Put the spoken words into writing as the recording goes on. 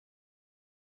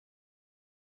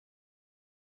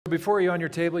Before you on your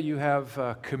table, you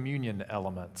have communion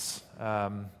elements.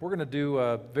 We're going to do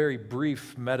a very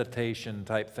brief meditation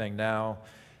type thing now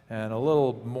and a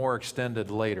little more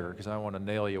extended later because I want to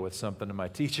nail you with something in my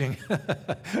teaching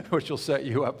which will set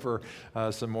you up for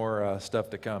some more stuff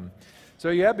to come.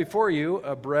 So you have before you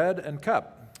a bread and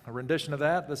cup. A rendition of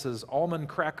that. This is almond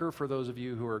cracker for those of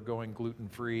you who are going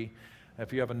gluten-free.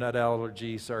 If you have a nut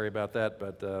allergy, sorry about that,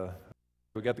 but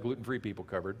we got the gluten-free people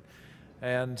covered.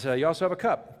 And you also have a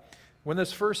cup. When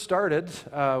this first started,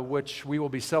 which we will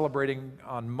be celebrating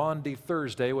on Maundy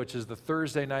Thursday, which is the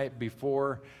Thursday night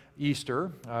before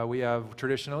Easter, we have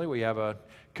a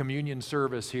communion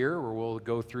service here where we'll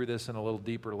go through this in a little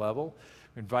deeper level.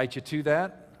 We invite you to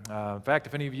that. In fact,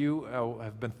 if any of you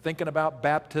have been thinking about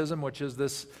baptism, which is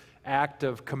this act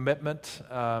of commitment,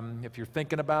 if you're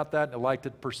thinking about that and would like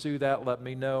to pursue that, let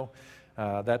me know.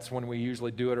 That's when we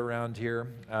usually do it around here.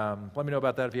 Let me know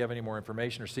about that if you have any more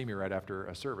information or see me right after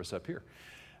a service up here.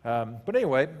 But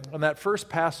anyway, on that first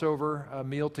Passover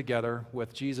meal together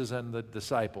with Jesus and the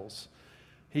disciples,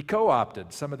 he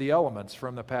co-opted some of the elements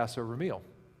from the Passover meal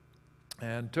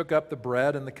and took up the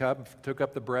bread and the cup, took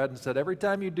up the bread and said, every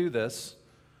time you do this,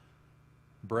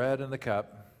 bread and the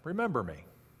cup, remember me.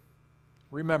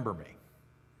 Remember me.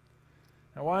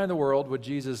 Now, why in the world would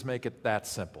Jesus make it that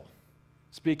simple?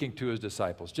 Speaking to his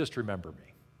disciples, just remember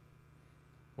me.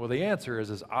 Well, the answer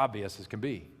is as obvious as can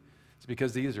be. It's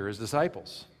because these are his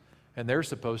disciples, and they're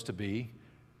supposed to be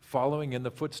following in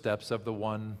the footsteps of the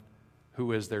one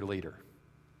who is their leader.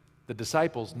 The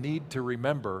disciples need to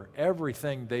remember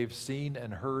everything they've seen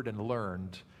and heard and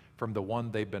learned from the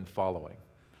one they've been following.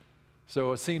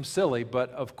 So it seems silly, but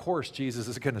of course Jesus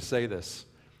is going to say this.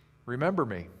 Remember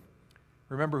me.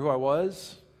 Remember who I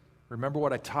was. Remember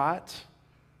what I taught.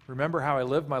 Remember how I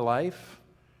lived my life.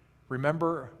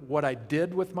 Remember what I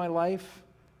did with my life,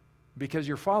 because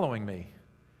you're following me.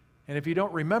 And if you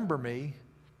don't remember me,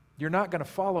 you're not going to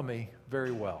follow me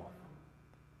very well.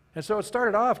 And so it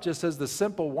started off just as the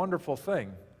simple, wonderful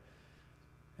thing.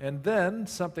 And then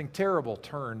something terrible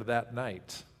turned that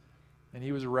night. And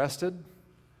he was arrested.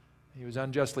 He was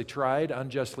unjustly tried,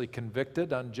 unjustly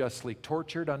convicted, unjustly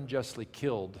tortured, unjustly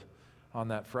killed on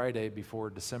that Friday before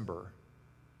December.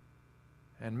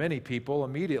 And many people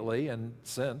immediately and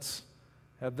since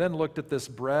have then looked at this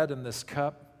bread and this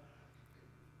cup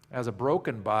as a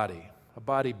broken body, a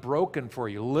body broken for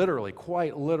you, literally,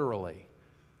 quite literally,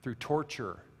 through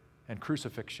torture and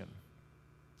crucifixion.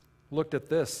 Looked at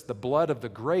this, the blood of the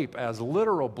grape, as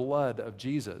literal blood of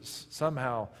Jesus,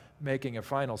 somehow making a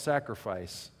final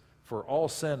sacrifice for all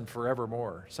sin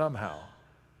forevermore, somehow.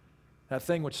 That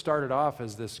thing which started off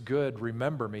as this good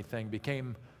remember me thing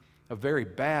became a very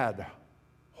bad,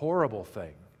 horrible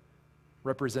thing,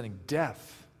 representing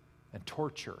death and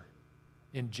torture,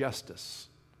 injustice.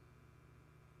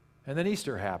 And then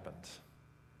Easter happened.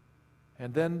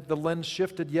 And then the lens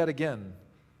shifted yet again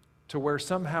to where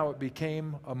somehow it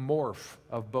became a morph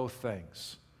of both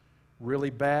things.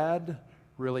 Really bad,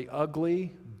 really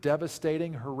ugly,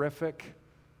 devastating, horrific,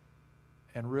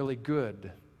 and really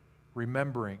good,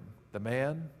 remembering the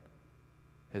man,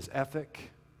 his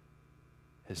ethic,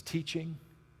 his teaching,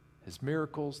 his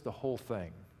miracles, the whole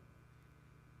thing.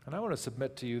 And I want to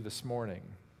submit to you this morning,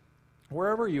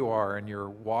 wherever you are in your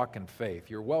walk in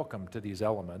faith, you're welcome to these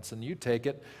elements, and you take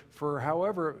it for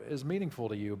however is meaningful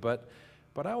to you. But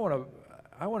I want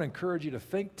to encourage you to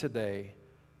think today,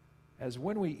 as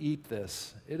when we eat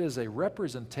this, it is a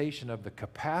representation of the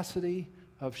capacity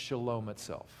of shalom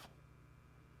itself.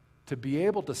 To be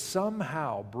able to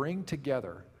somehow bring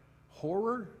together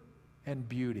horror and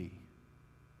beauty.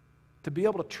 To be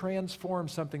able to transform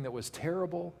something that was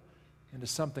terrible into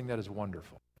something that is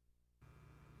wonderful.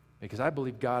 Because I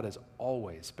believe God has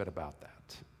always been about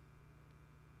that.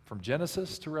 From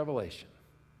Genesis to Revelation.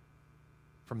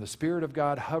 From the Spirit of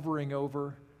God hovering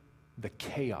over the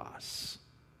chaos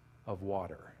of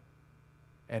water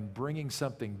and bringing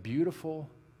something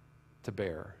beautiful to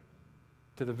bear.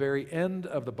 To the very end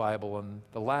of the Bible and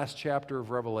the last chapter of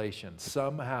Revelation,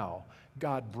 somehow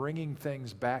God bringing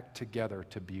things back together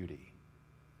to beauty.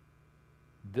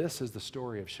 This is the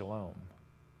story of shalom.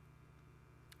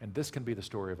 And this can be the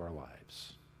story of our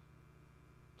lives.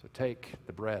 So take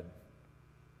the bread.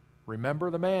 Remember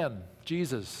the man,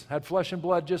 Jesus, had flesh and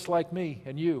blood just like me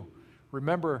and you.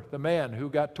 Remember the man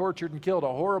who got tortured and killed, a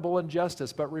horrible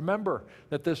injustice. But remember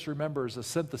that this remembers a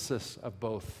synthesis of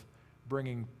both,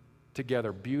 bringing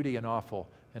together beauty and awful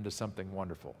into something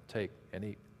wonderful. Take and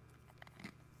eat.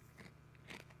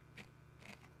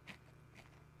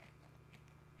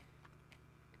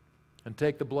 And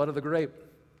take the blood of the grape,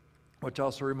 which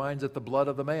also reminds it the blood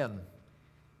of the man.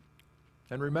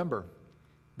 And remember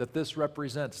that this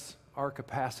represents our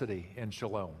capacity in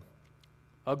Shalom.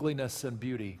 Ugliness and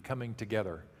beauty coming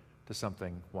together to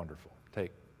something wonderful.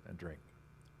 Take and drink.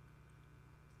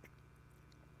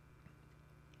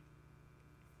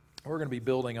 We're going to be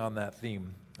building on that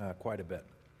theme quite a bit.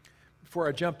 Before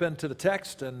I jump into the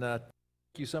text and take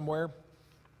you somewhere,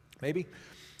 maybe,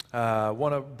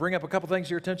 want to bring up a couple things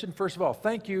to your attention. First of all,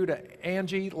 thank you to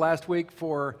Angie last week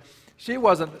for, she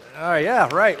wasn't, yeah,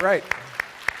 right.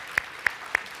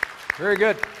 Very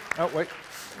good. Oh, wait.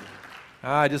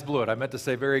 I just blew it. I meant to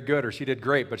say very good or she did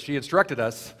great, but she instructed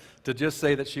us to just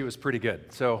say that she was pretty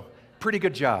good. So, pretty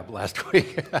good job last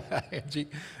week, Angie.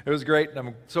 It was great.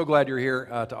 I'm so glad you're here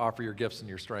to offer your gifts and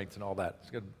your strengths and all that. It's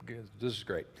good. This is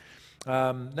great.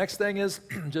 Next thing is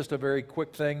just a very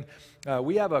quick thing.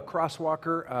 We have a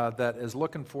crosswalker that is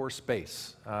looking for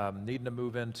space, needing to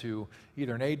move into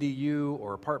either an ADU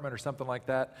or apartment or something like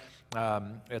that.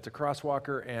 It's a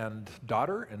crosswalker and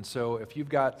daughter, and so if you've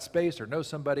got space or know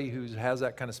somebody who has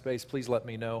that kind of space, please let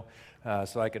me know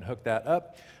so I can hook that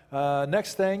up.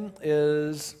 Next thing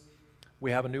is we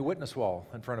have a new witness wall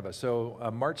in front of us.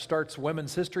 So March starts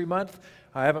Women's History Month.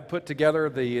 I haven't put together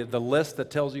the list that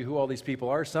tells you who all these people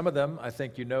are. Some of them, I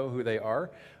think you know who they are,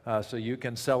 so you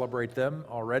can celebrate them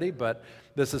already. But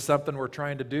this is something we're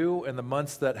trying to do in the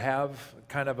months that have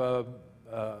kind of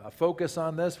a focus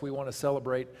on this. We want to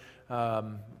celebrate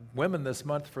women this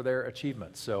month for their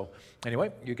achievements. So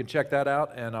anyway, you can check that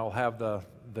out, and I'll have the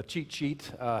cheat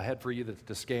sheet ahead for you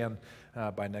to scan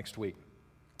by next week.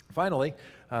 Finally,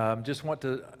 just want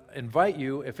to invite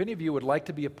you, if any of you would like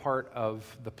to be a part of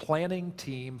the planning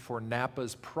team for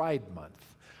Napa's Pride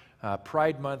Month.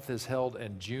 Pride Month is held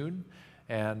in June,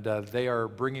 and they are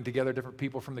bringing together different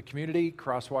people from the community.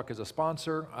 Crosswalk is a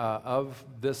sponsor of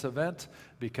this event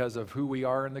because of who we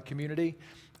are in the community.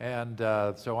 And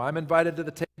so I'm invited to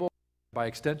the table. By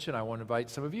extension, I want to invite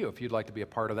some of you if you'd like to be a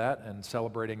part of that and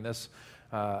celebrating this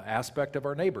aspect of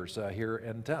our neighbors here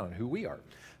in town, who we are.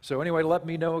 So anyway, let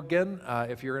me know again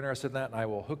if you're interested in that, and I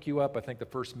will hook you up. I think the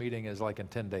first meeting is like in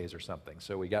 10 days or something,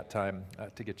 so we got time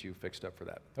to get you fixed up for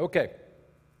that. Okay,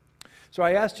 so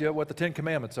I asked you what the 10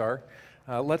 Commandments are.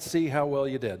 Let's see how well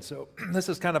you did. So this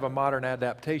is kind of a modern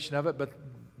adaptation of it, but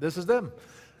this is them.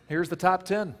 Here's the top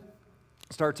 10.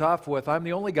 Starts off with, I'm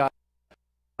the only God,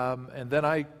 and then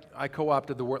I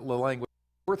co-opted the language,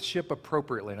 worship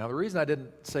appropriately. Now, the reason I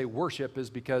didn't say worship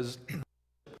is because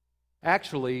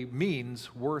actually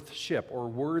means worthship or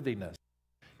worthiness,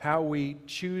 how we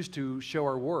choose to show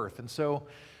our worth. And so,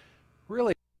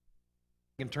 really,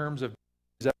 in terms of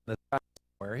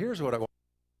somewhere, here's what I want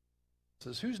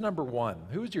to say. Who's number one?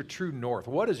 Who's your true north?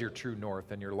 What is your true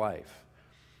north in your life?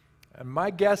 And my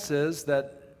guess is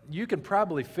that you can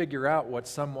probably figure out what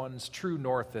someone's true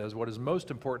north is, what is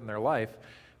most important in their life,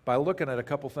 by looking at a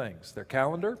couple things: their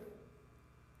calendar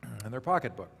and their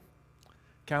pocketbook.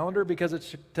 Calendar, because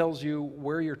it tells you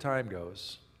where your time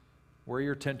goes, where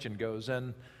your attention goes,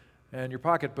 and your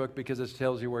pocketbook, because it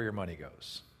tells you where your money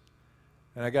goes.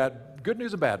 And I got good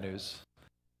news and bad news.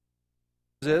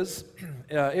 Is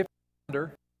if calendar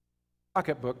and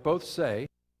pocketbook both say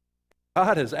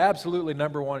God is absolutely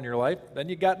number one in your life, then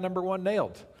you got number one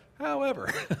nailed.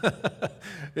 However,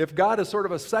 if God is sort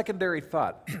of a secondary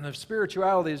thought, if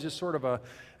spirituality is just sort of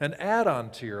an add-on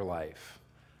to your life,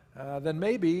 then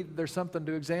maybe there's something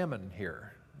to examine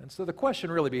here. And so the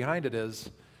question really behind it is,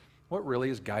 what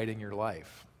really is guiding your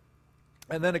life?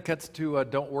 And then it gets to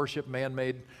don't worship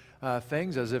man-made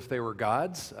things as if they were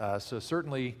gods. So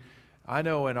certainly, I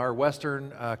know in our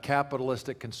Western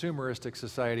capitalistic, consumeristic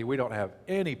society, we don't have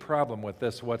any problem with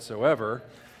this whatsoever,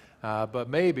 but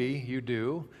maybe you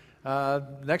do.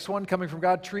 Next one, coming from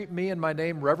God, treat me and my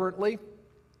name reverently.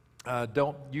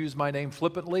 Don't use my name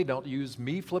flippantly. Don't use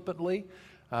me flippantly.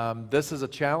 This is a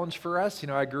challenge for us. You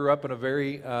know, I grew up in a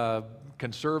very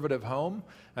conservative home.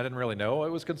 I didn't really know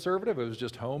it was conservative. It was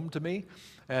just home to me.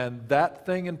 And that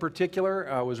thing in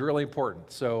particular was really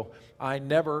important. So I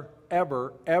never,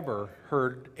 ever, ever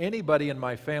heard anybody in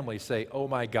my family say, "Oh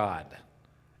my God,"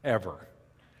 ever.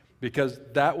 Because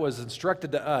that was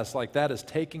instructed to us, like that is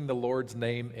taking the Lord's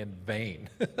name in vain.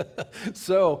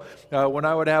 So when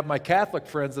I would have my Catholic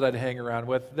friends that I'd hang around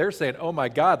with, they're saying, "Oh my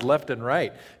God," left and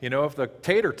right. You know, if the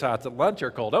tater tots at lunch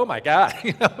are cold, "Oh my God."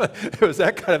 You know, it was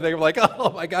that kind of thing. I'm like,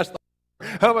 "Oh my gosh,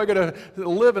 how am I going to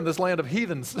live in this land of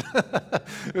heathens?"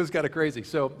 It was kind of crazy.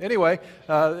 So anyway,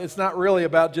 it's not really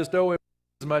about just as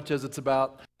much as it's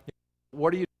about,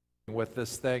 what are you doing with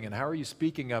this thing, and how are you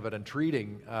speaking of it and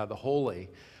treating the holy?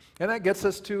 And that gets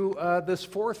us to this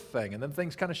fourth thing, and then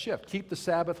things kind of shift. Keep the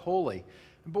Sabbath holy.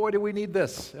 And boy, do we need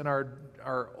this in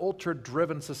our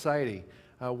ultra-driven society.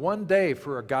 One day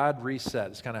for a God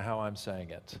reset is kind of how I'm saying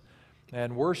it.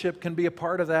 And worship can be a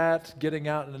part of that, getting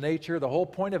out into nature. The whole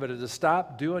point of it is to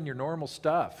stop doing your normal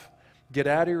stuff. Get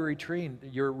out of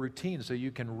your routine so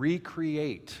you can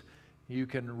recreate, you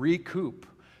can recoup,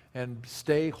 and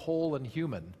stay whole and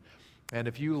human. And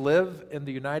if you live in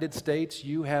the United States,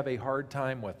 you have a hard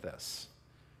time with this.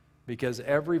 Because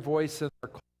every voice in our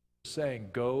culture is saying,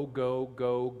 go, go,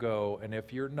 go, go. And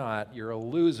if you're not, you're a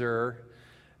loser,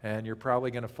 and you're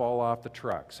probably going to fall off the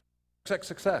truck. Success,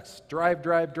 success, drive,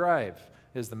 drive, drive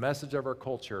is the message of our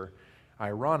culture.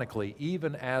 Ironically,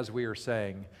 even as we are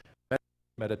saying,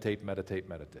 meditate, meditate,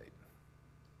 meditate.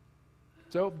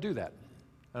 So do that.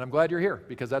 And I'm glad you're here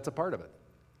because that's a part of it.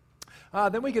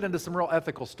 Then we get into some real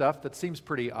ethical stuff that seems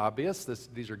pretty obvious.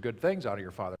 These are good things. Honor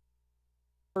your father.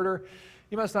 Murder.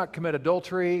 You must not commit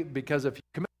adultery because if you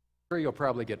commit adultery, you'll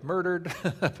probably get murdered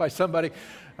by somebody.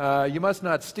 You must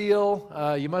not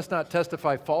steal. You must not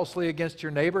testify falsely against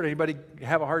your neighbor. Did anybody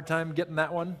have a hard time getting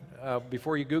that one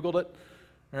before you Googled it?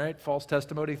 All right, false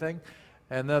testimony thing.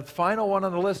 And the final one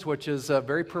on the list, which is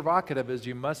very provocative, is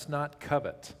you must not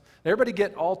covet. Everybody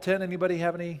get all 10? Anybody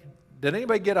have any? Did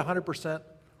anybody get 100%?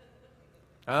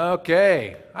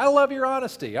 Okay. I love your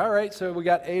honesty. All right, so we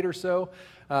got 8 or so.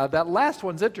 That last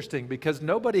one's interesting because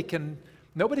nobody can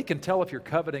tell if you're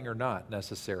coveting or not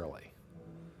necessarily.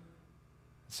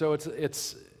 So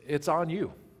it's on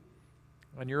you,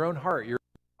 on your own heart, your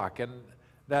walk, and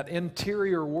that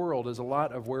interior world is a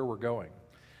lot of where we're going.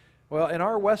 Well, in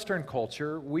our Western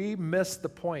culture, we miss the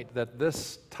point that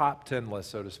this top 10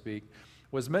 list, so to speak,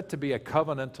 was meant to be a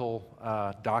covenantal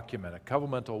document, a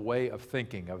covenantal way of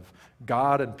thinking of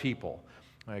God and people.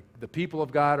 Like the people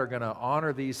of God are going to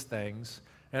honor these things,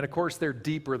 and of course they're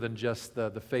deeper than just the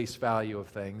face value of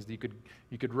things. You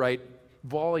could write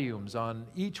volumes on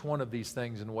each one of these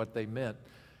things and what they meant,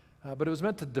 but it was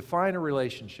meant to define a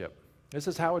relationship. This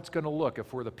is how it's going to look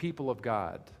if we're the people of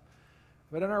God.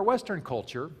 But in our Western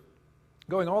culture,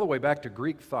 going all the way back to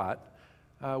Greek thought,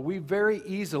 we very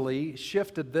easily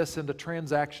shifted this into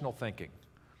transactional thinking.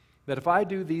 That if I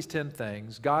do these 10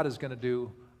 things, God is going to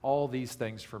do all these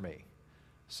things for me.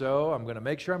 So I'm going to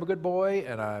make sure I'm a good boy,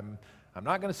 and I'm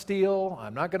not going to steal,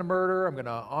 I'm not going to murder, I'm going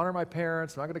to honor my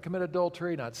parents, I'm not going to commit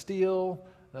adultery, not steal,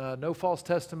 no false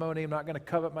testimony, I'm not going to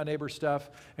covet my neighbor's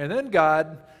stuff. And then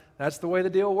God, that's the way the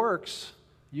deal works.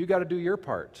 You got to do your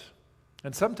part.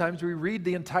 And sometimes we read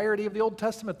the entirety of the Old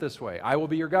Testament this way. I will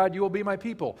be your God, you will be my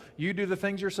people. You do the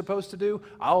things you're supposed to do,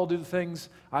 I'll do the things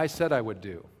I said I would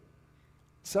do.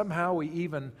 Somehow we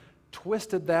even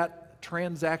twisted that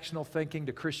transactional thinking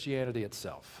to Christianity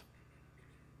itself.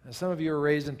 And some of you are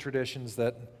raised in traditions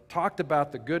that talked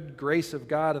about the good grace of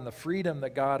God and the freedom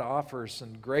that God offers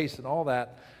and grace and all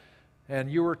that.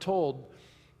 And you were told,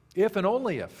 if and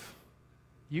only if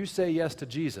you say yes to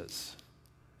Jesus,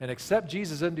 and accept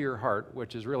Jesus into your heart,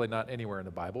 which is really not anywhere in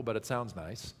the Bible, but it sounds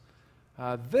nice,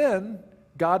 then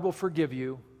God will forgive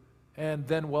you and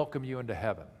then welcome you into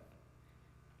heaven.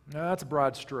 Now, that's a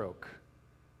broad stroke,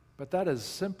 but that is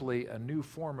simply a new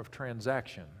form of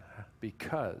transaction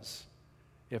because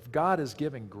if God is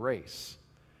giving grace,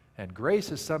 and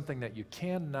grace is something that you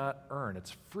cannot earn,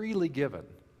 it's freely given,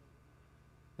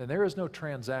 then there is no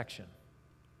transaction.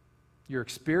 Your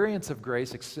experience of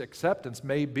grace, acceptance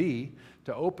may be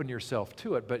to open yourself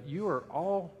to it, but you are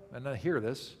all, and I hear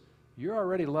this, you're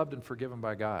already loved and forgiven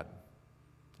by God.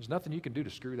 There's nothing you can do to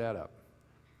screw that up.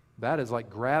 That is like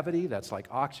gravity, that's like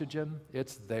oxygen,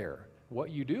 it's there.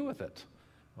 What you do with it,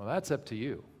 well, that's up to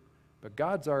you. But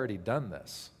God's already done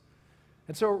this.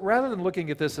 And so rather than looking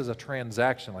at this as a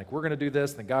transaction, like we're going to do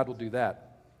this, then God will do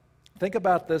that, think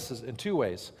about this as in 2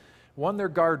 ways. One, they're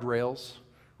guardrails.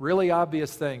 Really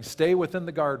obvious things. Stay within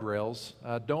the guardrails.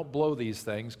 Don't blow these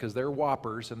things because they're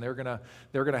whoppers and they're gonna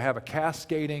have a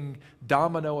cascading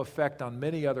domino effect on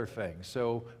many other things.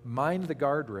 So mind the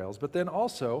guardrails. But then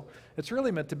also, it's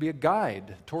really meant to be a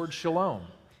guide towards shalom.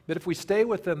 That if we stay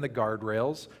within the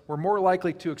guardrails, we're more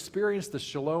likely to experience the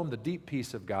shalom, the deep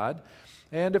peace of God.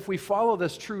 And if we follow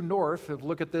this true north, and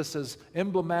look at this as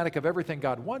emblematic of everything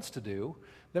God wants to do,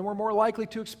 then we're more likely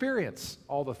to experience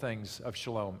all the things of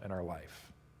shalom in our life.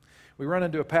 We run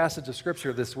into a passage of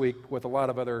Scripture this week with a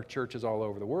lot of other churches all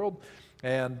over the world,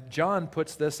 and John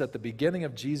puts this at the beginning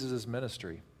of Jesus'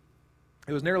 ministry.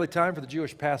 It was nearly time for the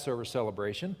Jewish Passover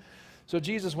celebration, so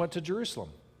Jesus went to Jerusalem.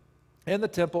 In the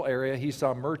temple area, he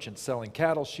saw merchants selling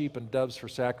cattle, sheep, and doves for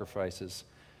sacrifices.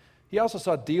 He also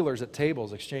saw dealers at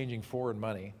tables exchanging foreign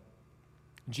money.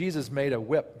 Jesus made a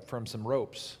whip from some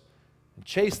ropes and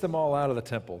chased them all out of the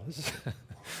temple. This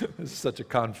is such a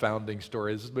confounding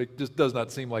story. It just does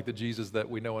not seem like the Jesus that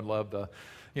we know and love, the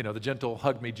the gentle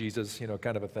hug me Jesus,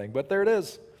 kind of a thing. But there it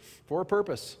is, for a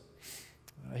purpose.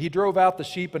 He drove out the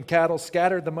sheep and cattle,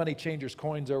 scattered the money changers'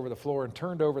 coins over the floor, and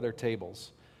turned over their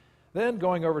tables. Then,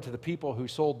 going over to the people who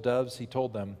sold doves, he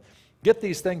told them, "Get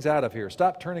these things out of here.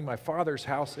 Stop turning my Father's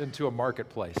house into a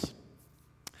marketplace."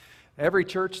 Every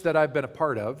church that I've been a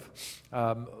part of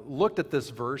looked at this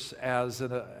verse as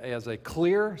a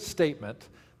clear statement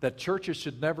that churches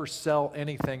should never sell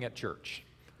anything at church.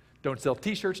 Don't sell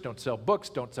t-shirts, don't sell books,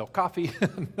 don't sell coffee,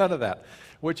 none of that,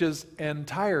 which is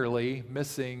entirely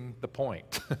missing the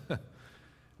point.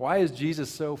 Why is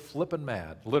Jesus so flippin'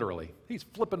 mad? Literally, he's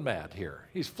flippin' mad here.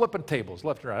 He's flipping tables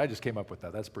left and right. I just came up with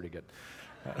that. That's pretty good.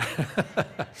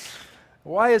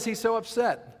 Why is he so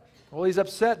upset? Well, he's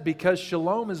upset because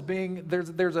shalom is being, there's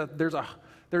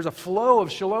a flow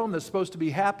of shalom that's supposed to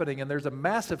be happening, and there's a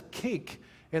massive kink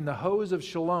in the hose of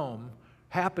shalom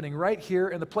happening right here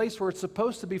in the place where it's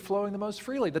supposed to be flowing the most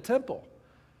freely, the temple.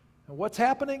 And what's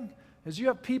happening is you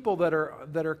have people that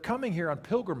are coming here on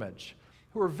pilgrimage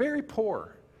who are very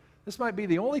poor. This might be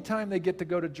the only time they get to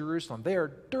go to Jerusalem. They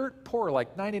are dirt poor,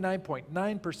 like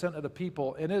 99.9% of the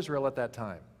people in Israel at that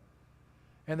time.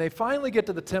 And they finally get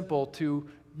to the temple to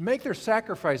make their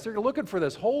sacrifice. They're looking for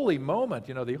this holy moment,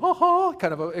 the ho-ho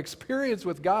kind of a experience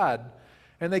with God.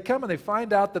 And they come and they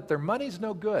find out that their money's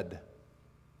no good,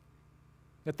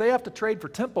 that they have to trade for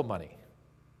temple money.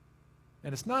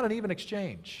 And it's not an even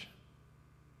exchange.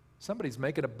 Somebody's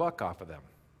making a buck off of them.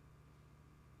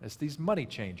 It's these money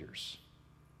changers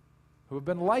who have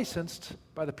been licensed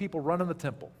by the people running the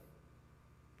temple.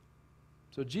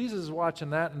 So Jesus is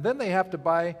watching that, and then they have to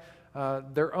buy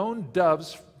their own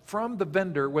doves from the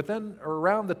vendor within or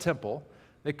around the temple.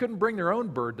 They couldn't bring their own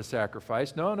bird to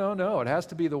sacrifice. No. It has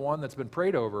to be the one that's been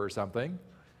prayed over or something.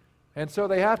 And so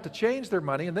they have to change their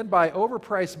money and then buy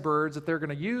overpriced birds that they're going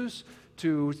to use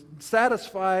to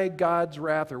satisfy God's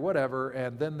wrath or whatever,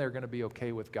 and then they're going to be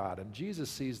okay with God. And Jesus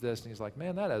sees this, and he's like,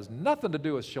 man, that has nothing to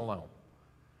do with shalom.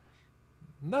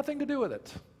 Nothing to do with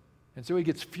it. And so he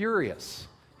gets furious.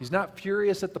 He's not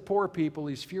furious at the poor people.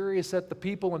 He's furious at the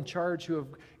people in charge who have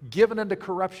given into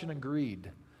corruption and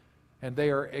greed. And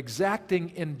they are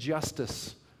exacting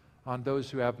injustice on those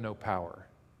who have no power.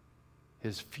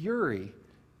 His fury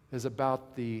is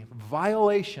about the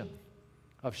violation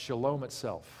of shalom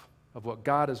itself, of what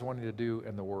God is wanting to do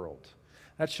in the world.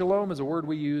 That shalom is a word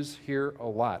we use here a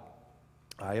lot.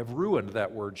 I have ruined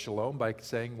that word shalom by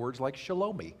saying words like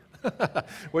shalomi,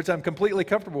 which I'm completely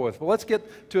comfortable with. But let's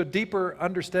get to a deeper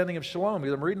understanding of shalom,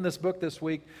 because I'm reading this book this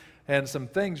week, and some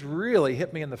things really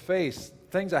hit me in the face,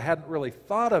 things I hadn't really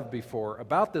thought of before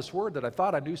about this word that I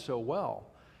thought I knew so well.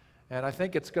 And I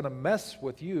think it's going to mess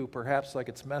with you, perhaps like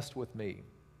it's messed with me.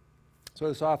 So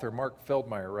this author, Mark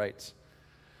Feldmeyer, writes,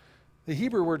 the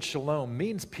Hebrew word shalom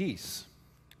means peace,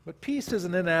 but peace is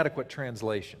an inadequate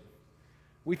translation.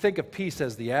 We think of peace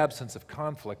as the absence of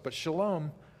conflict, but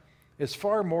shalom is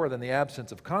far more than the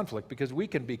absence of conflict, because we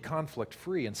can be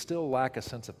conflict-free and still lack a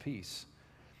sense of peace.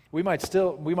 We might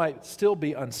still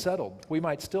be unsettled. We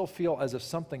might still feel as if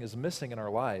something is missing in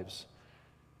our lives.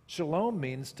 Shalom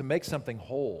means to make something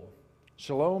whole.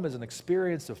 Shalom is an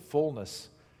experience of fullness,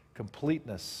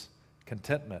 completeness,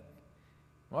 contentment.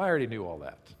 Well, I already knew all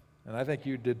that, and I think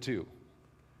you did too.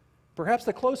 Perhaps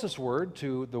the closest word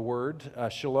to the word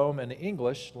shalom in the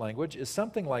English language is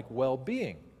something like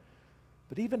well-being.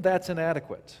 But even that's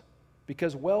inadequate,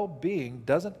 because well-being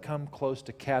doesn't come close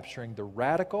to capturing the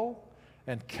radical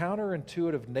and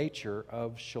counterintuitive nature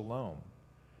of shalom.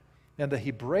 And the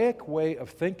Hebraic way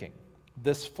of thinking,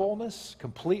 this fullness,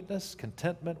 completeness,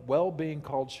 contentment, well-being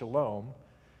called shalom,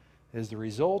 is the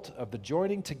result of the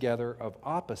joining together of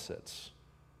opposites,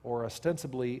 or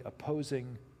ostensibly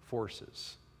opposing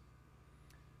forces.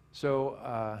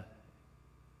 So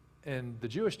in the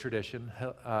Jewish tradition,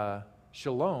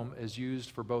 shalom is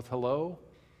used for both hello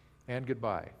and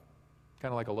goodbye,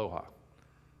 kind of like aloha.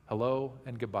 Hello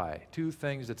and goodbye, two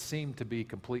things that seem to be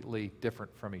completely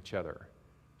different from each other.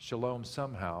 Shalom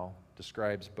somehow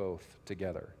describes both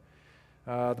together.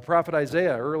 The prophet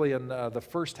Isaiah, early in the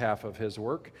first half of his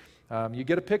work, you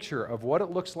get a picture of what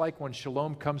it looks like when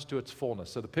shalom comes to its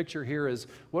fullness. So the picture here is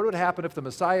what would happen if the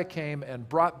Messiah came and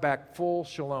brought back full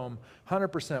shalom,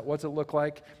 100%. What's it look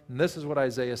like? And this is what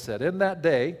Isaiah said. In that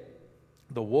day,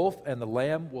 the wolf and the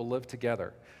lamb will live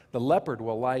together. The leopard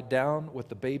will lie down with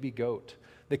the baby goat.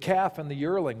 The calf and the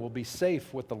yearling will be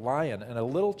safe with the lion, and a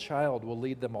little child will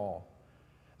lead them all.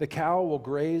 The cow will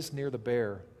graze near the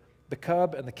bear. The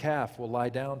cub and the calf will lie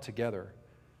down together.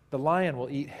 The lion will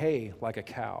eat hay like a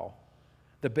cow.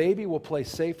 The baby will play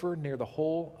safer near the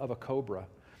hole of a cobra.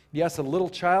 Yes, a little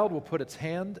child will put its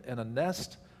hand in a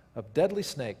nest of deadly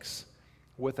snakes.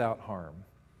 without harm.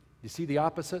 You see the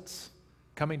opposites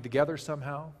coming together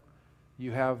somehow?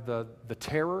 You have the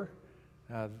terror,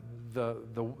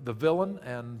 the villain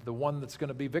and the one that's going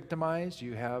to be victimized.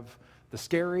 You have the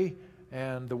scary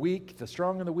and the weak, the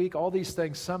strong and the weak, all these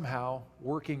things somehow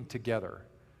working together.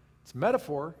 It's a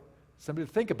metaphor, something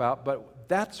to think about, but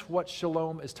that's what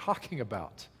Shalom is talking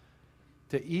about,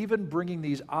 to even bringing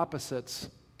these opposites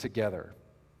together.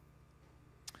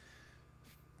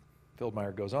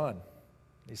 Feldmeyer goes on.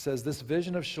 He says, this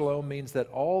vision of Shalom means that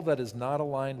all that is not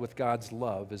aligned with God's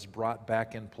love is brought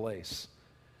back in place.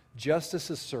 Justice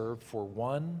is served for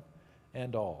one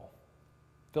and all.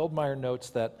 Feldmeyer notes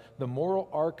that the moral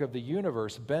arc of the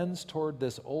universe bends toward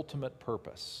this ultimate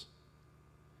purpose,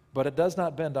 but it does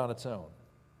not bend on its own.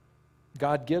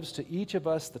 God gives to each of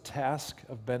us the task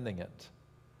of bending it.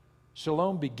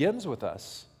 Shalom begins with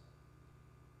us,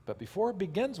 but before it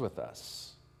begins with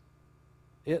us,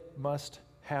 it must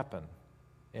happen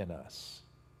in us.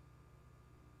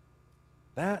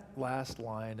 That last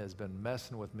line has been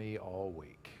messing with me all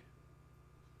week.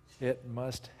 It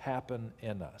must happen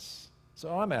in us. So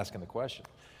I'm asking the question,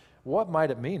 what might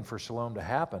it mean for Shalom to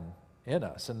happen in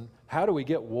us? And how do we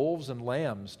get wolves and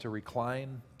lambs to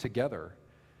recline together?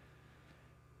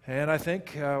 And I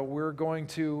think we're going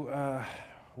to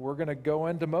go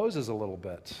into Moses a little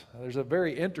bit. There's a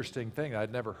very interesting thing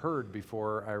I'd never heard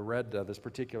before I read this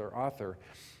particular author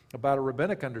about a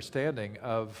rabbinic understanding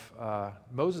of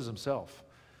Moses himself.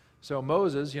 So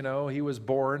Moses, you know, he was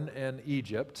born in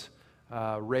Egypt,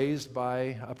 raised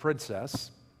by a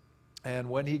princess,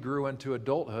 and when he grew into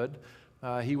adulthood,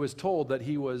 he was told that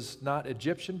he was not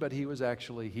Egyptian, but he was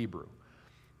actually Hebrew.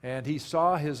 And he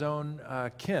saw his own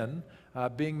kin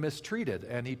being mistreated,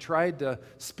 and he tried to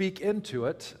speak into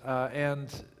it, and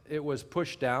it was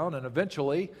pushed down, and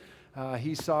eventually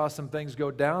he saw some things go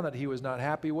down that he was not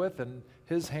happy with, and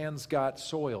his hands got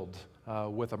soiled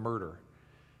with a murder.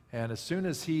 And as soon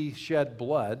as he shed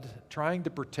blood, trying to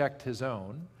protect his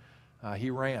own, he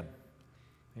ran.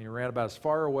 And he ran about as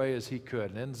far away as he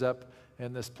could and ends up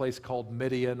in this place called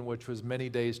Midian, which was many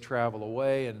days' travel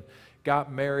away, and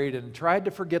got married and tried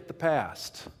to forget the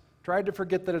past. Tried to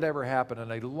forget that it ever happened,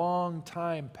 and a long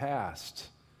time passed.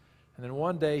 And then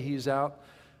one day he's out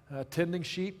tending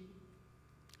sheep,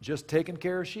 just taking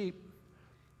care of sheep,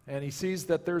 and he sees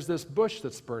that there's this bush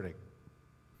that's burning.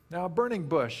 Now, a burning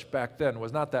bush back then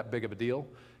was not that big of a deal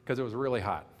because it was really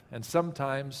hot. And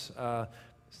sometimes,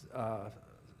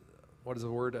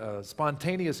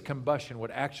 spontaneous combustion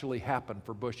would actually happen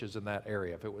for bushes in that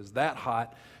area. If it was that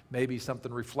hot, maybe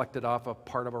something reflected off a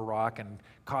part of a rock and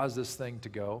caused this thing to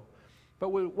go. But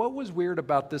what was weird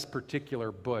about this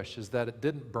particular bush is that it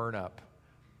didn't burn up.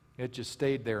 It just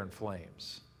stayed there in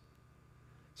flames.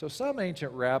 So some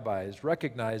ancient rabbis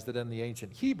recognized that in the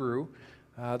ancient Hebrew,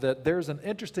 that there's an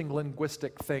interesting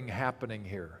linguistic thing happening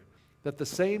here, that the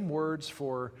same words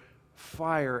for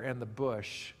fire and the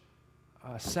bush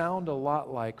sound a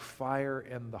lot like fire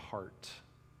in the heart.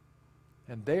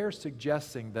 And they're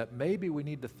suggesting that maybe we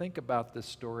need to think about this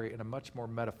story in a much more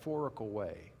metaphorical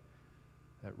way.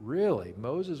 That really,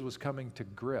 Moses was coming to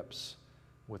grips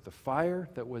with the fire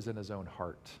that was in his own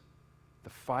heart,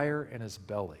 the fire in his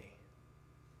belly,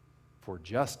 for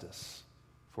justice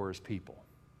for his people.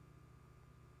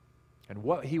 And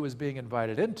what he was being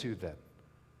invited into then,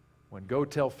 when go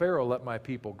tell Pharaoh, let my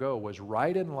people go, was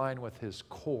right in line with his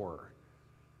core,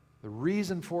 the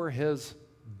reason for his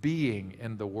being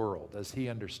in the world as he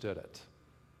understood it.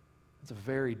 It's a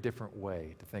very different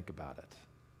way to think about it.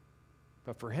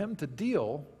 But for him to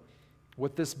deal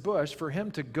with this bush, for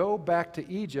him to go back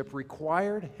to Egypt,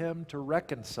 required him to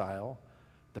reconcile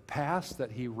the past that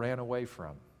he ran away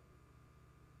from.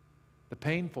 The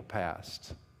painful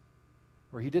past,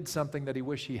 where he did something that he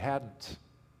wished he hadn't,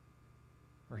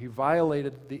 where he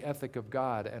violated the ethic of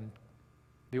God, and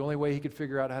the only way he could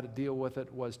figure out how to deal with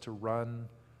it was to run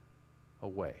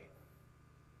away.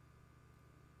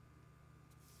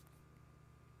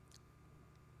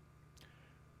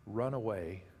 Run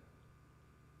away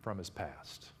from his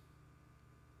past.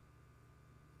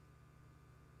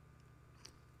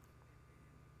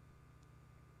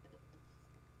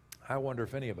 I wonder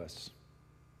if any of us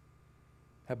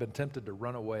have been tempted to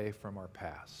run away from our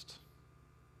past.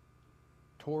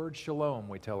 Toward Shalom,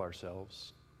 we tell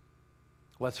ourselves.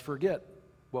 Let's forget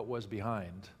what was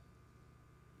behind.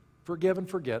 Forgive and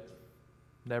forget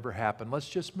never happened. Let's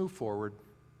just move forward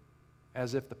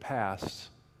as if the past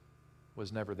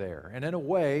was never there. And in a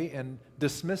way, in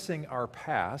dismissing our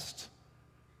past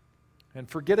and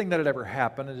forgetting that it ever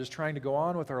happened and just trying to go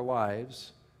on with our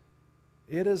lives,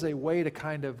 it is a way to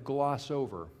kind of gloss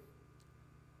over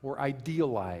or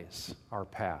idealize our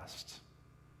past.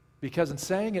 Because in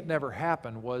saying it never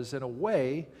happened was, in a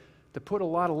way, to put a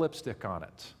lot of lipstick on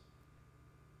it.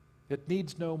 It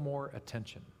needs no more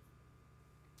attention.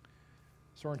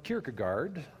 Soren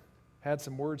Kierkegaard had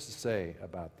some words to say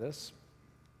about this.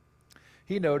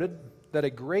 He noted that a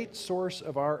great source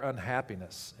of our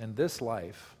unhappiness in this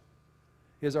life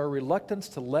is our reluctance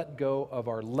to let go of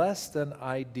our less than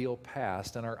ideal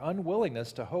past and our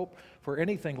unwillingness to hope for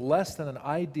anything less than an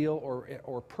ideal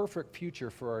or perfect future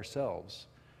for ourselves.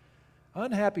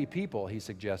 Unhappy people, he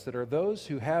suggested, are those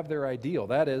who have their ideal,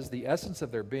 that is, the essence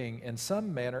of their being, in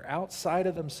some manner outside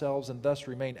of themselves and thus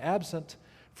remain absent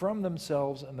from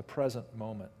themselves in the present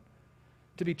moment.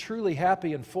 To be truly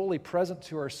happy and fully present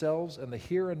to ourselves in the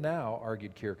here and now,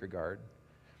 argued Kierkegaard,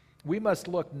 we must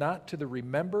look not to the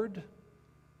remembered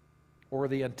or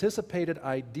the anticipated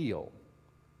ideal,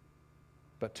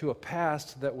 but to a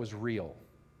past that was real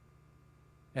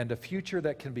and a future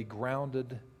that can be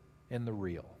grounded in the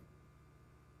real.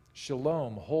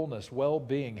 Shalom, wholeness,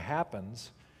 well-being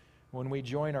happens when we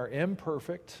join our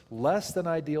imperfect, less than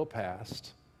ideal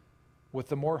past with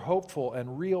the more hopeful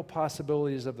and real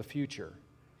possibilities of the future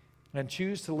and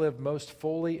choose to live most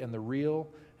fully in the real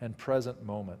and present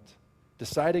moment,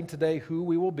 deciding today who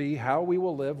we will be, how we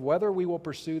will live, whether we will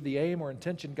pursue the aim or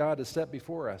intention God has set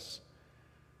before us.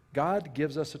 God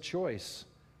gives us a choice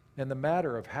in the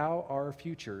matter of how our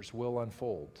futures will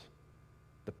unfold.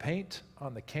 The paint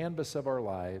on the canvas of our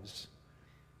lives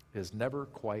is never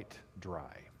quite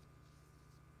dry.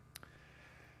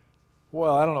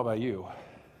 Well, I don't know about you,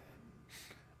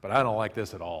 but I don't like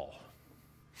this at all.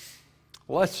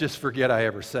 Let's just forget I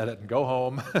ever said it and go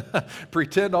home.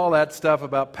 Pretend all that stuff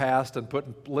about past and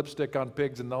putting lipstick on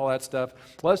pigs and all that stuff.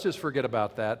 Let's just forget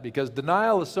about that because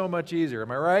denial is so much easier.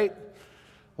 Am I right?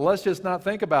 Well, let's just not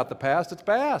think about the past. It's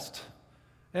past.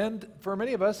 And for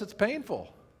many of us, it's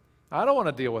painful. I don't want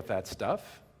to deal with that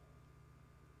stuff.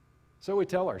 So we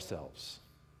tell ourselves.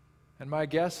 And my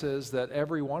guess is that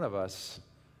every one of us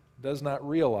does not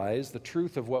realize the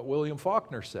truth of what William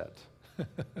Faulkner said.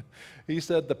 He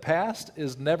said, the past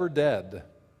is never dead.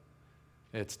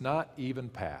 It's not even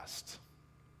past.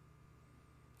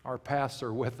 Our pasts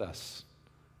are with us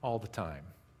all the time.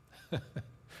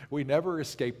 We never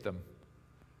escape them.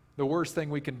 The worst thing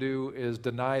we can do is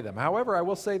deny them. However, I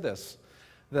will say this,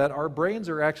 that our brains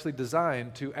are actually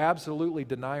designed to absolutely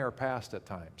deny our past at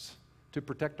times, to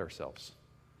protect ourselves.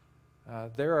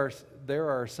 There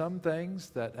are some things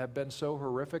that have been so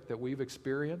horrific that we've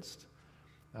experienced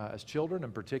as children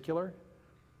in particular,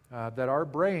 that our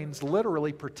brains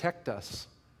literally protect us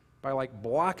by like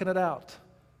blocking it out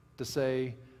to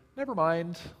say, never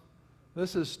mind,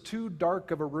 this is too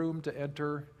dark of a room to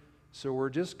enter, so we're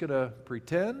just going to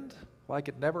pretend like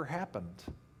it never happened.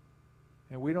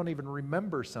 And we don't even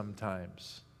remember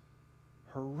sometimes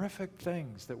horrific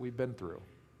things that we've been through.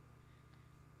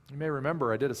 You may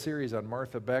remember I did a series on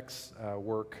Martha Beck's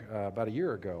work about a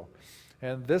year ago.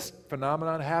 And this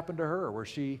phenomenon happened to her where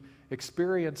she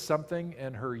experienced something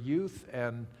in her youth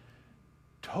and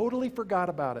totally forgot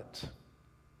about it.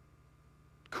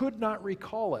 Could not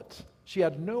recall it. She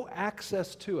had no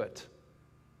access to it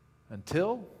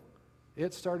until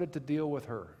it started to deal with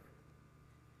her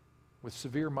with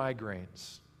severe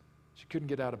migraines. She couldn't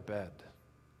get out of bed.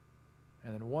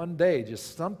 And then one day,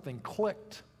 just something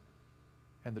clicked,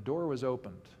 and the door was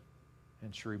opened,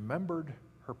 and she remembered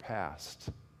her past.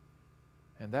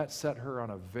 And that set her on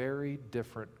a very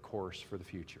different course for the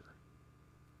future.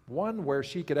 One where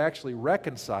she could actually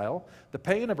reconcile the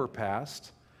pain of her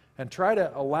past and try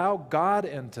to allow God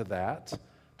into that,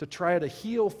 to try to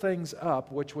heal things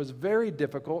up, which was very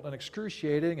difficult and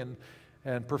excruciating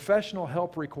and professional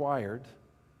help required,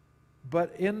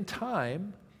 but in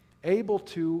time, able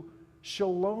to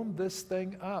shalom this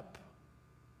thing up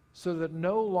so that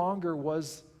no longer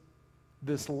was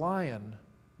this lion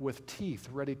with teeth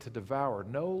ready to devour,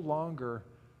 no longer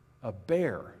a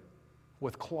bear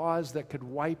with claws that could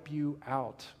wipe you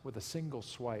out with a single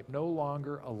swipe, no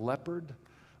longer a leopard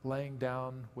laying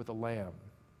down with a lamb.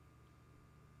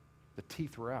 The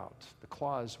teeth were out, the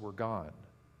claws were gone.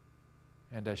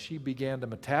 And as she began to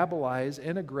metabolize,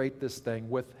 integrate this thing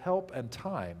with help and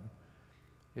time,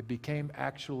 it became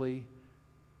actually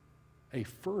a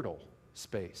fertile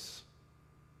space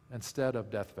instead of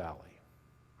Death Valley.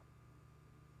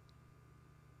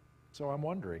 So I'm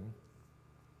wondering,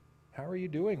 how are you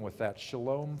doing with that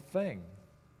shalom thing?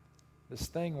 This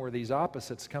thing where these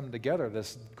opposites come together,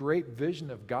 this great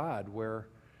vision of God where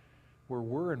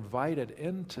we're invited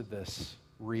into this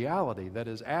reality that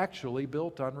is actually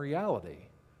built on reality.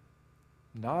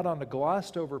 Not on the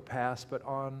glossed over past, but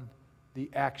on the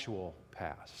actual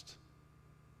past.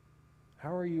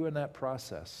 How are you in that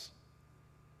process?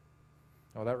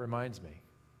 Oh, that reminds me.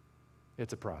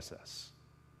 It's a process.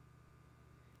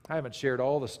 I haven't shared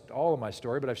all of my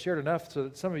story, but I've shared enough so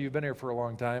that some of you who've been here for a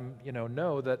long time,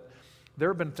 know that there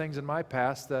have been things in my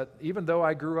past that even though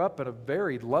I grew up in a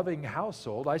very loving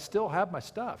household, I still have my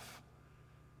stuff.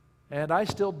 And I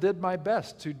still did my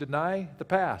best to deny the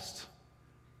past,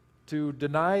 to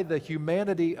deny the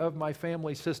humanity of my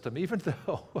family system, even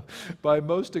though by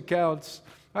most accounts,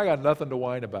 I got nothing to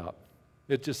whine about.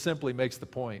 It just simply makes the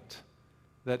point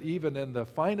that even in the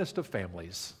finest of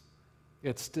families,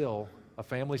 it's still a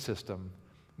family system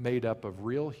made up of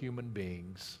real human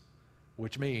beings,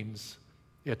 which means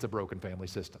it's a broken family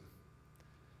system.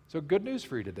 So good news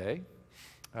for you today.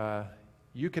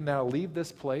 You can now leave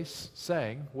this place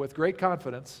saying with great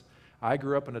confidence, I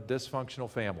grew up in a dysfunctional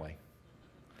family.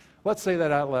 Let's say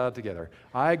that out loud together.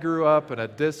 I grew up in a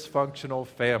dysfunctional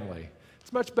family.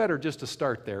 It's much better just to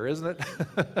start there, isn't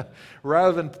it?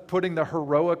 Rather than putting the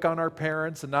heroic on our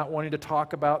parents and not wanting to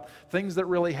talk about things that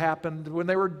really happened when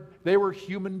they were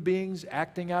human beings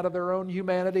acting out of their own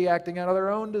humanity, acting out of their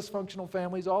own dysfunctional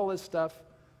families, all this stuff.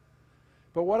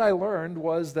 But what I learned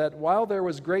was that while there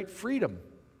was great freedom,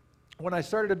 when I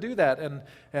started to do that,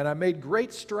 and I made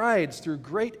great strides through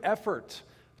great effort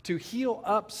to heal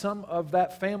up some of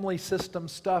that family system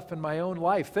stuff in my own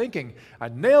life, thinking, I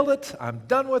nailed it, I'm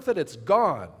done with it, it's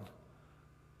gone,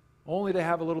 only to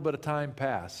have a little bit of time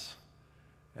pass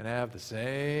and have the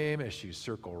same issues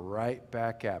circle right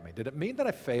back at me. Did it mean that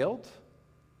I failed?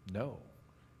 No.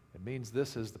 It means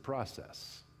this is the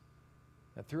process.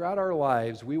 That throughout our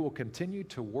lives, we will continue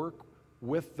to work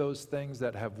with those things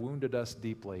that have wounded us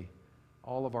deeply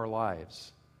all of our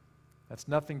lives. That's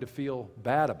nothing to feel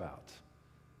bad about.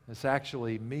 This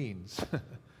actually means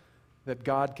that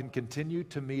God can continue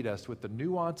to meet us with the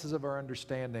nuances of our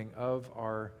understanding of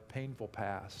our painful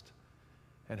past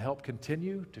and help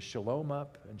continue to shalom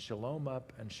up and shalom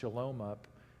up and shalom up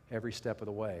every step of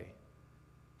the way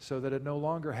so that it no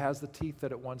longer has the teeth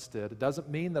that it once did. It doesn't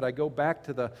mean that I go back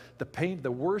to the pain,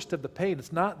 the worst of the pain.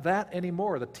 It's not that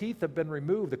anymore. The teeth have been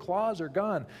removed. The claws are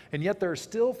gone. And yet there are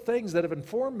still things that have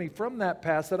informed me from that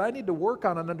past that I need to work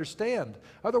on and understand.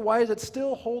 Otherwise, it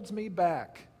still holds me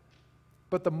back.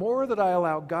 But the more that I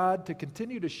allow God to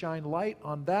continue to shine light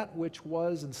on that which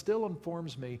was and still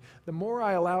informs me, the more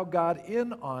I allow God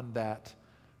in on that,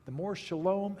 the more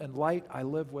shalom and light I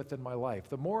live with in my life.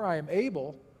 The more I am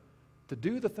able to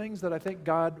do the things that I think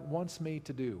God wants me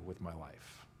to do with my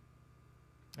life.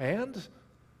 And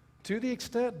to the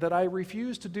extent that I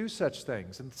refuse to do such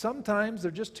things, and sometimes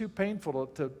they're just too painful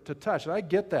to touch, and I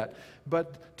get that,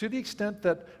 but to the extent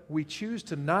that we choose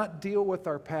to not deal with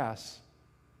our past,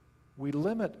 we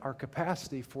limit our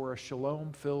capacity for a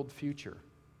shalom-filled future.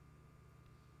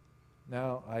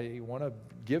 Now, I want to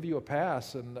give you a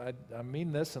pass, and I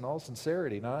mean this in all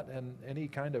sincerity, not in any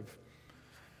kind of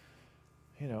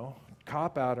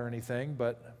cop-out or anything,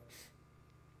 but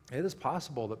it is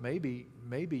possible that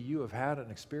maybe you have had an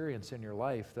experience in your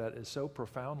life that is so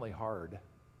profoundly hard,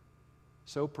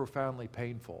 so profoundly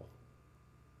painful,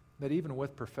 that even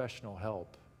with professional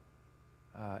help,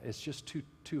 it's just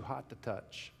too hot to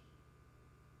touch.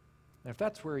 And if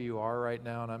that's where you are right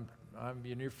now, and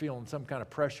you're feeling some kind of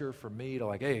pressure from me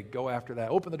to hey, go after that,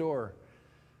 open the door,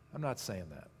 I'm not saying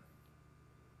that.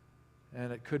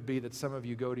 And it could be that some of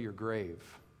you go to your grave,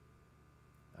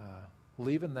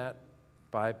 leaving that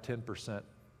 5-10%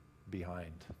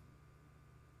 behind.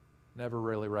 Never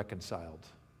really reconciled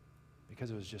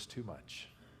because it was just too much.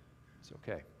 It's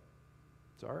okay.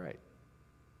 It's all right.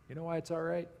 You know why it's all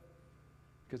right?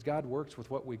 Because God works with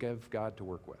what we give God to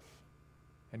work with.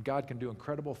 And God can do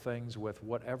incredible things with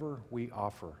whatever we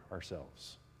offer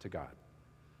ourselves to God.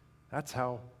 That's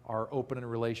how our open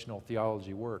and relational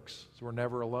theology works. So we're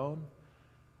never alone.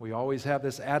 We always have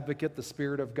this advocate, the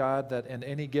Spirit of God, that in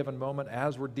any given moment,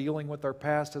 as we're dealing with our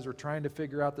past, as we're trying to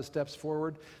figure out the steps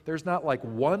forward, there's not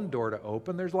one door to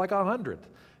open, there's 100.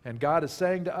 And God is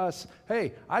saying to us,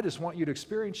 hey, I just want you to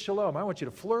experience shalom. I want you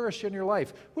to flourish in your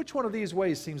life. Which one of these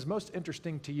ways seems most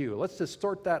interesting to you? Let's just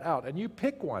sort that out. And you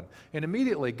pick one. And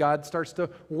immediately God starts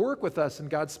to work with us in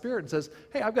God's Spirit and says,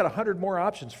 hey, I've got 100 more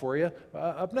options for you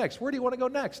up next. Where do you want to go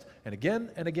next? And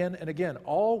again and again and again,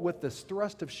 all with this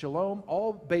thrust of shalom,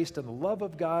 all based on the love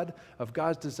of God, of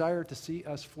God's desire to see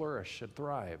us flourish and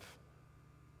thrive.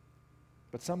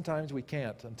 But sometimes we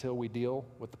can't until we deal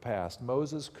with the past.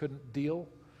 Moses couldn't deal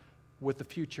with the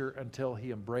future until he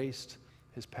embraced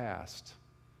his past.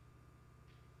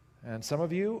 And some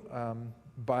of you,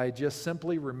 by just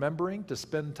simply remembering to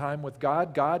spend time with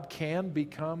God, God can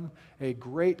become a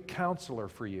great counselor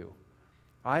for you.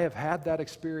 I have had that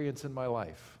experience in my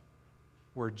life.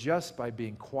 where just by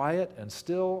being quiet and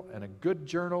still and a good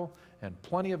journal and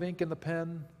plenty of ink in the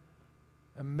pen,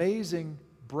 amazing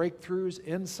breakthroughs,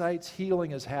 insights,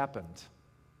 healing has happened.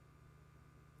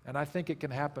 And I think it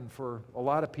can happen for a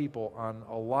lot of people on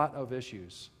a lot of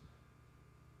issues.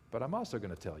 But I'm also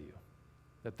going to tell you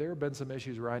that there have been some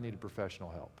issues where I needed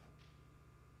professional help.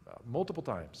 Multiple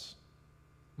times,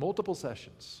 multiple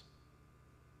sessions.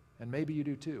 And maybe you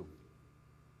do too.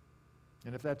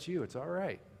 And if that's you, it's all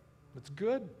right. It's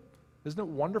good. Isn't it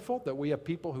wonderful that we have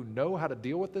people who know how to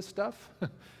deal with this stuff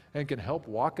and can help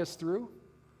walk us through?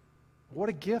 What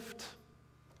a gift.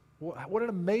 What an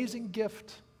amazing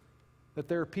gift that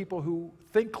there are people who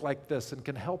think like this and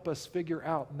can help us figure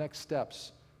out next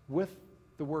steps with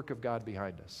the work of God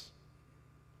behind us.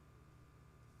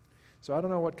 So I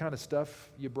don't know what kind of stuff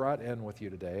you brought in with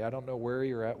you today. I don't know where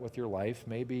you're at with your life.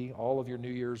 Maybe all of your New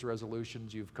Year's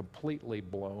resolutions you've completely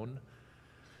blown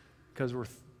because we're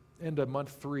into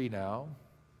month 3 now.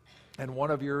 And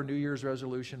one of your New Year's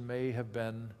resolution may have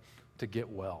been to get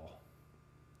well.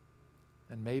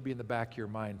 And maybe in the back of your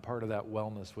mind, part of that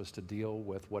wellness was to deal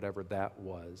with whatever that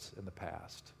was in the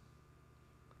past.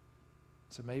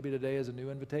 So maybe today is a new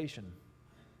invitation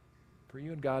for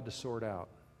you and God to sort out.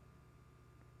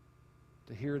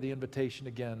 To hear the invitation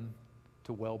again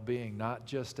to well-being, not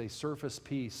just a surface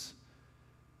peace,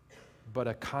 but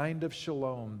a kind of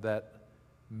shalom that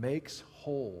makes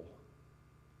whole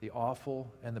the awful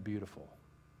and the beautiful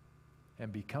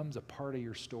and becomes a part of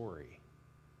your story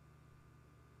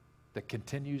that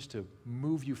continues to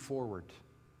move you forward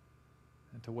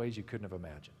into ways you couldn't have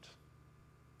imagined.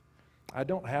 I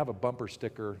don't have a bumper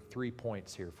sticker 3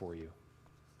 points here for you.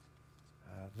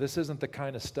 This isn't the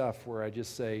kind of stuff where I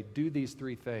just say, do these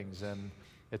 3 things and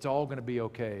it's all going to be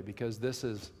okay, because this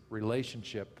is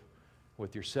relationship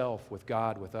with yourself, with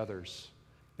God, with others.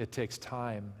 It takes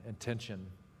time and tension.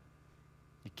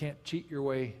 You can't cheat your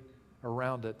way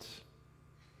around it.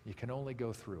 You can only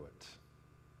go through it.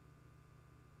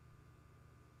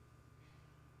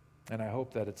 And I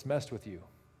hope that it's messed with you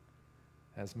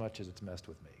as much as it's messed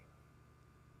with me.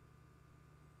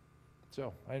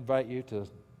 So I invite you to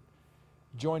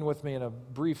join with me in a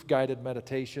brief guided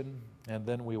meditation, and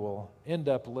then we will end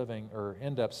up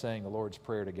saying the Lord's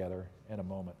Prayer together in a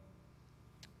moment.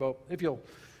 But if you'll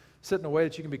sit in a way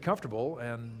that you can be comfortable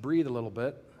and breathe a little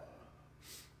bit,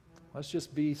 let's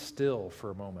just be still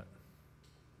for a moment.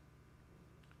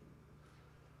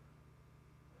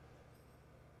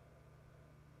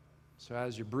 So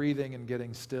as you're breathing and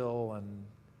getting still and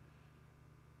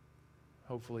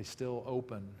hopefully still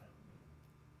open,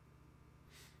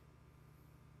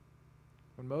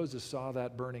 when Moses saw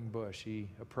that burning bush, he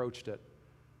approached it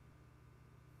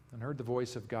and heard the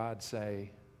voice of God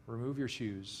say, "Remove your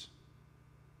shoes,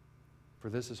 for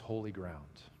this is holy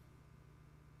ground."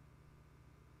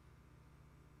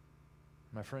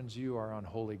 My friends, you are on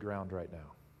holy ground right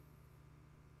now.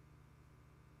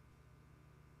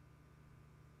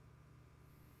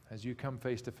 As you come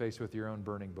face to face with your own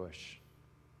burning bush.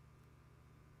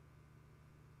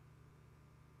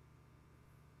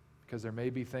 Because there may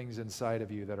be things inside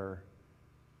of you that are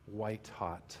white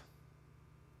hot,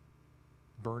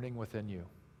 burning within you.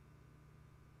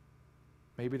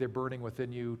 Maybe they're burning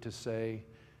within you to say,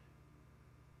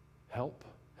 help,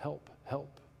 help,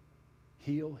 help.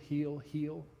 Heal, heal,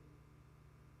 heal.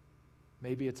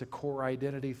 Maybe it's a core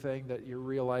identity thing that you're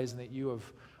realizing that you have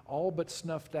all but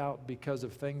snuffed out because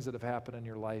of things that have happened in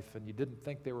your life and you didn't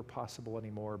think they were possible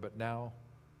anymore, but now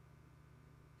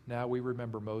we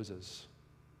remember Moses.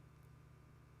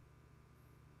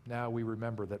 Now we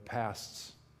remember that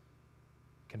pasts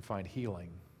can find healing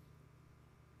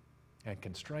and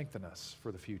can strengthen us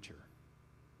for the future.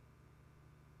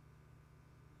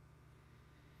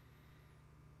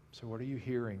 So what are you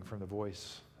hearing from the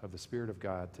voice of the Spirit of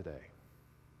God today?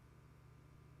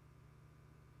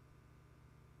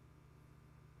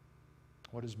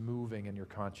 What is moving in your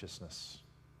consciousness?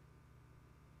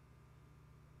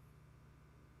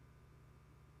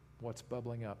 What's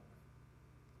bubbling up?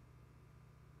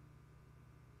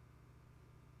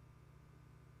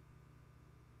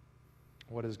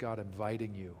 What is God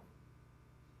inviting you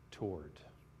toward?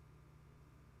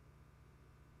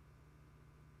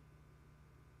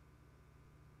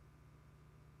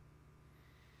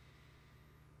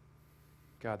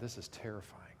 God, this is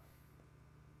terrifying.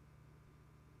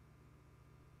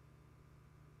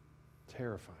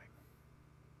 Terrifying.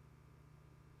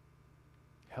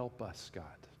 Help us, God.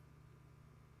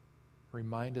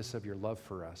 Remind us of your love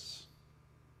for us.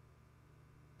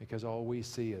 Because all we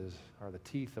see are the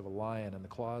teeth of a lion and the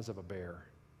claws of a bear.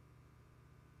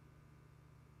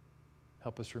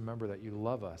 Help us remember that you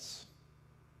love us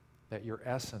that your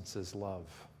essence is love.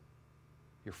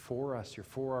 You're for us. You're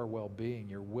for our well-being.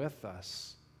 You're with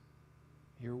us.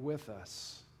 You're with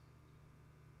us.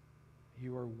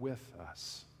 You are with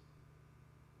us.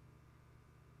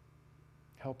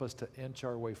 Help us to inch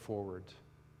our way forward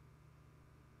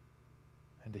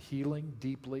and to healing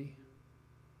deeply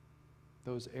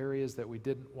those areas that we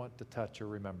didn't want to touch or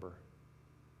remember.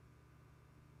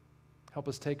 Help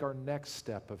us take our next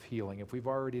step of healing if we've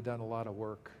already done a lot of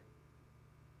work.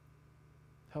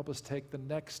 Help us take the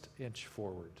next inch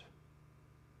forward,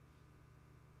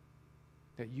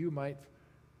 that you might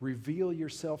reveal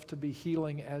yourself to be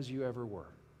healing as you ever were,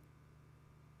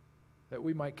 that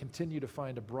we might continue to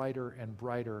find a brighter and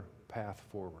brighter path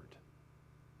forward.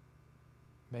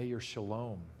 May your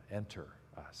shalom enter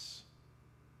us.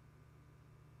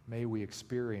 May we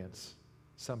experience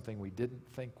something we didn't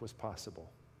think was possible.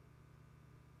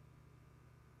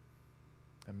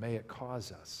 And may it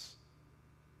cause us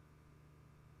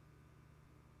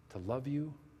to love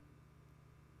you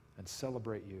and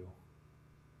celebrate you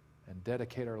and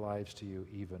dedicate our lives to you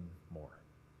even more.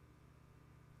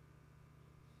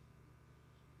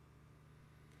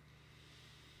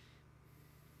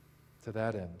 To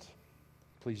that end,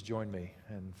 please join me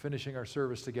in finishing our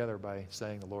service together by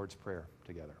saying the Lord's Prayer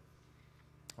together.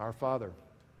 Our Father,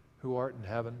 who art in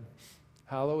heaven,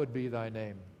 hallowed be thy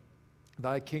name.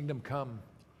 Thy kingdom come,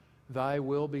 thy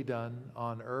will be done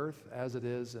on earth as it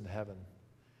is in heaven.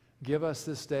 Give us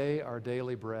this day our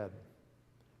daily bread.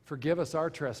 Forgive us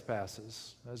our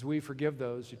trespasses, as we forgive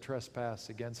those who trespass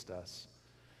against us.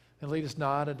 And lead us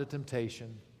not into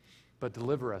temptation, but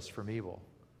deliver us from evil.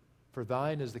 For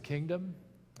thine is the kingdom,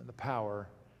 and the power,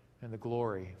 and the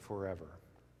glory forever.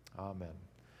 Amen.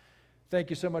 Thank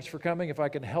you so much for coming. If I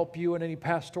can help you in any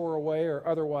pastoral way or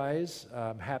otherwise,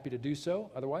 I'm happy to do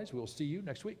so. Otherwise, we will see you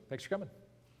next week. Thanks for coming.